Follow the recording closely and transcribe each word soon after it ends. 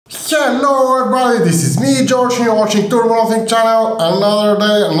Hello everybody, this is me, George, and you're watching Turbo channel. Another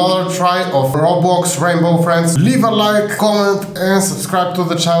day, another try of Roblox Rainbow Friends. Leave a like, comment and subscribe to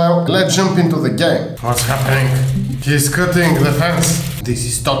the channel. Let's jump into the game. What's happening? He's cutting the fence. This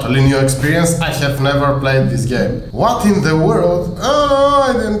is totally new experience. I have never played this game. What in the world? Oh,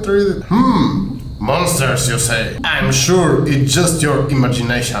 I didn't read it. Monsters, you say? I'm sure it's just your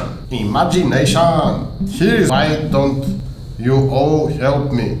imagination. Imagination. Here is why don't you all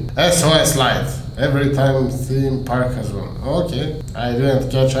help me. SOS light. Every time theme park has one. Okay. I didn't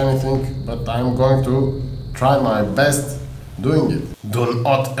catch anything, but I'm going to try my best doing it. Do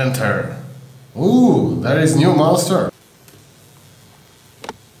not enter. Ooh, there is new monster.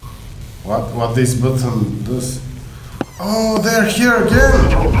 What this button does? Oh, they're here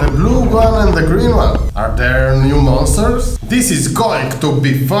again! The blue one and the green one. Are there new monsters? This is going to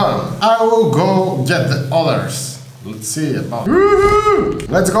be fun. I will go get the others. Let's see about. Woohoo!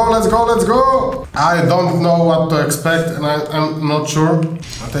 Let's go, let's go, let's go! I don't know what to expect and I'm not sure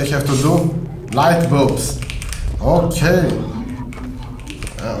what I have to do. Light bulbs. Okay.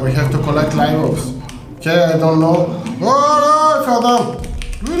 We have to collect light bulbs. Okay, I don't know. Oh no, I fell down.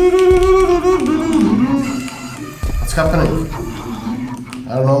 What's happening? I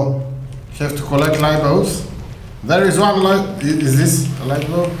don't know. You have to collect light bulbs. There is one light. Is this a light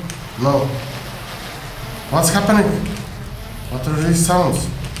bulb? No. What's happening? What are these sounds?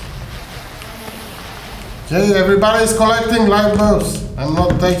 Okay, everybody is collecting light bulbs. I'm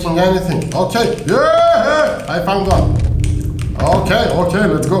not taking anything. Okay, yeah, I found one. Okay,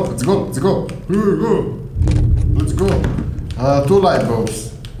 let's go, let's go, let's go. Let's go. 2 light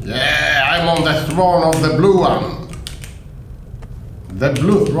bulbs. Yeah, I'm on the throne of the blue one. The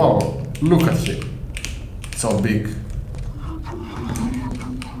blue throne. Look at him. So big.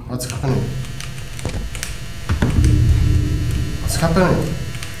 What's happening? What's happening?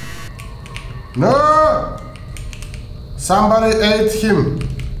 No! Somebody ate him.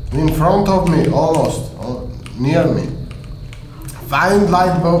 In front of me, almost. Near me. Find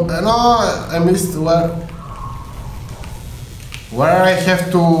light bulb. No, I missed where I have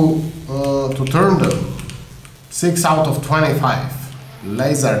to turn them. 6 out of 25.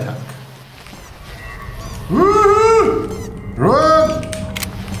 Laser tag. Woohoo! Run!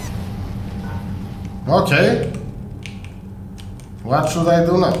 Okay. What should I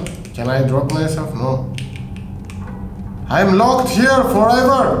do now? Can I drop myself? No. I'm locked here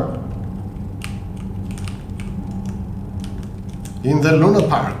forever. In the Luna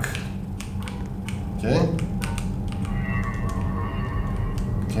Park. Okay.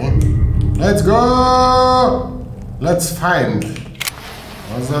 Okay. Let's go! Let's find.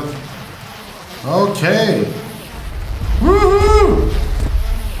 What's that? Okay. Woohoo!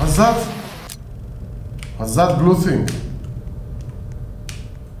 What's that? What's that blue thing?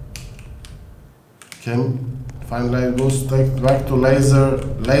 Can find light bulbs, take back to laser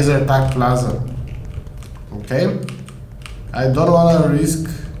tag plaza. Okay. I don't wanna risk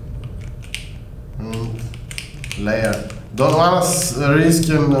layer. Don't wanna risk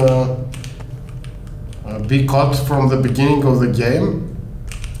and be caught from the beginning of the game,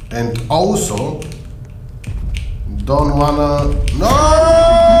 and also don't wanna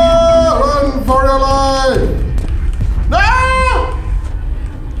run for your life.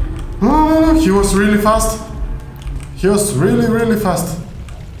 No, he was really fast. He was really fast.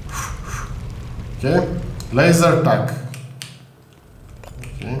 Okay, laser tag.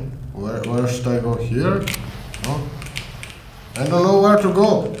 Okay, where should I go here? Oh, I don't know where to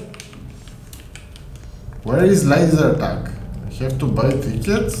go. Where is laser tag? I have to buy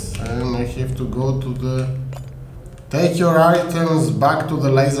tickets and I have to go to the. Take your items back to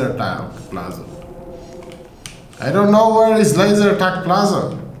the laser tag plaza. I don't know where is laser tag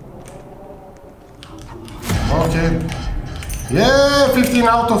plaza. Okay. Yeah, 15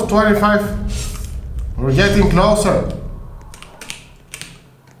 out of 25. We're getting closer.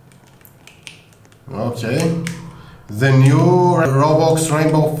 Okay. The new Roblox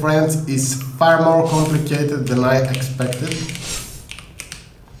Rainbow Friends is far more complicated than I expected.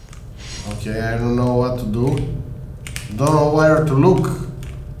 Okay, I don't know what to do. Don't know where to look.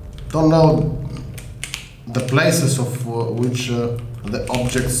 Don't know the places of which the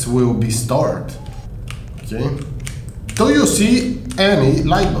objects will be stored. Okay. Do you see any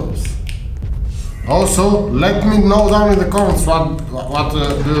light bulbs? Also, let me know down in the comments what do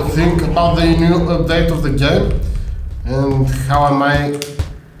you think about the new update of the game and how am I.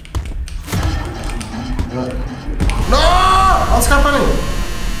 No! What's happening?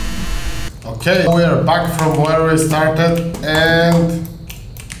 Okay, we are back from where we started and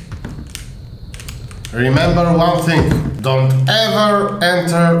remember one thing. don't ever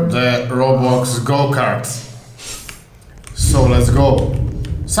enter the Roblox go-kart. So let's go.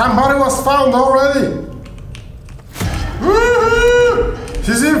 Somebody was found already. Woohoo!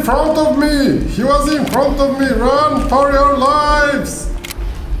 He's in front of me. He was in front of me. Run for your lives.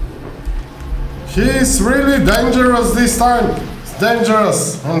 He's really dangerous this time. It's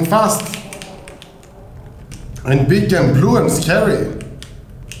dangerous and fast. And big and blue and scary.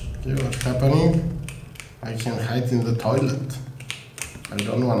 Okay, what's happening? I can hide in the toilet. I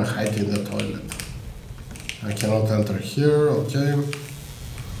don't want to hide in the toilet. I cannot enter here, okay.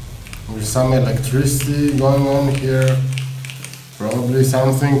 There's some electricity going on here. Probably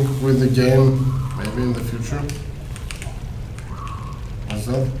something with the game, maybe in the future. What's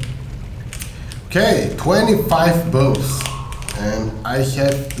that? Okay, 25 bulbs. And I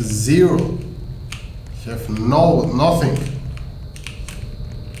have 0. I have nothing.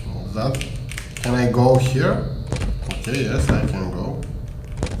 What's that? Can I go here? Okay, yes, I can go.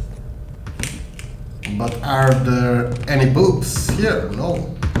 But are there any bulbs here?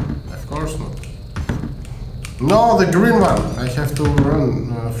 No, of course not. No, the green one. I have to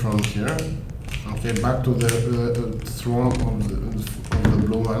run from here. Okay, back to the throne of the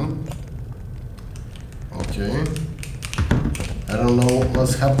blue one. Okay. I don't know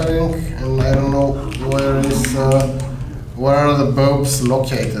what's happening, and I don't know where are the bulbs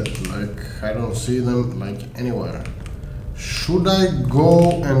located. Like, I don't see them like anywhere. Should I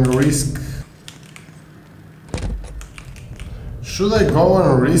go and risk? Should I go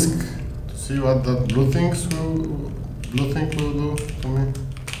and risk to see what that blue thing will do to me?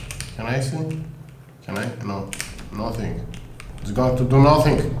 Can I see? Can I? No, nothing. It's going to do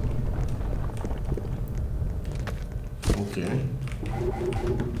nothing. Okay.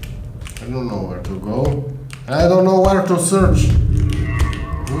 I don't know where to go. I don't know where to search.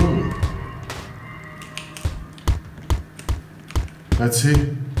 Let's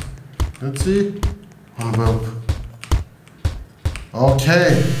see. Let's see. One bulb.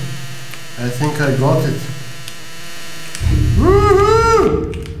 Okay. I think I got it.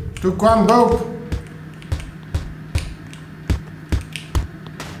 Woohoo! Took one bulb.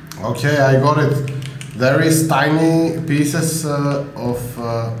 Okay, I got it. There is tiny pieces of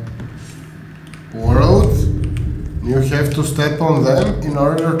world. You have to step on them in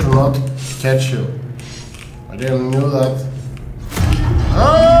order to not catch you. I didn't know that.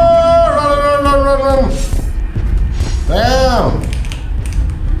 Oh, run. Damn.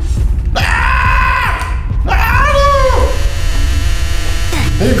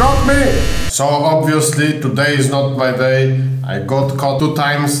 He got me! So obviously today is not my day. I got caught 2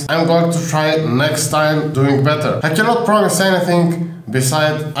 times. I'm going to try next time doing better. I cannot promise anything.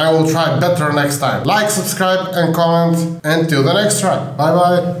 Besides, I will try better next time. Like, subscribe and comment. Until the next try. Bye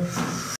bye.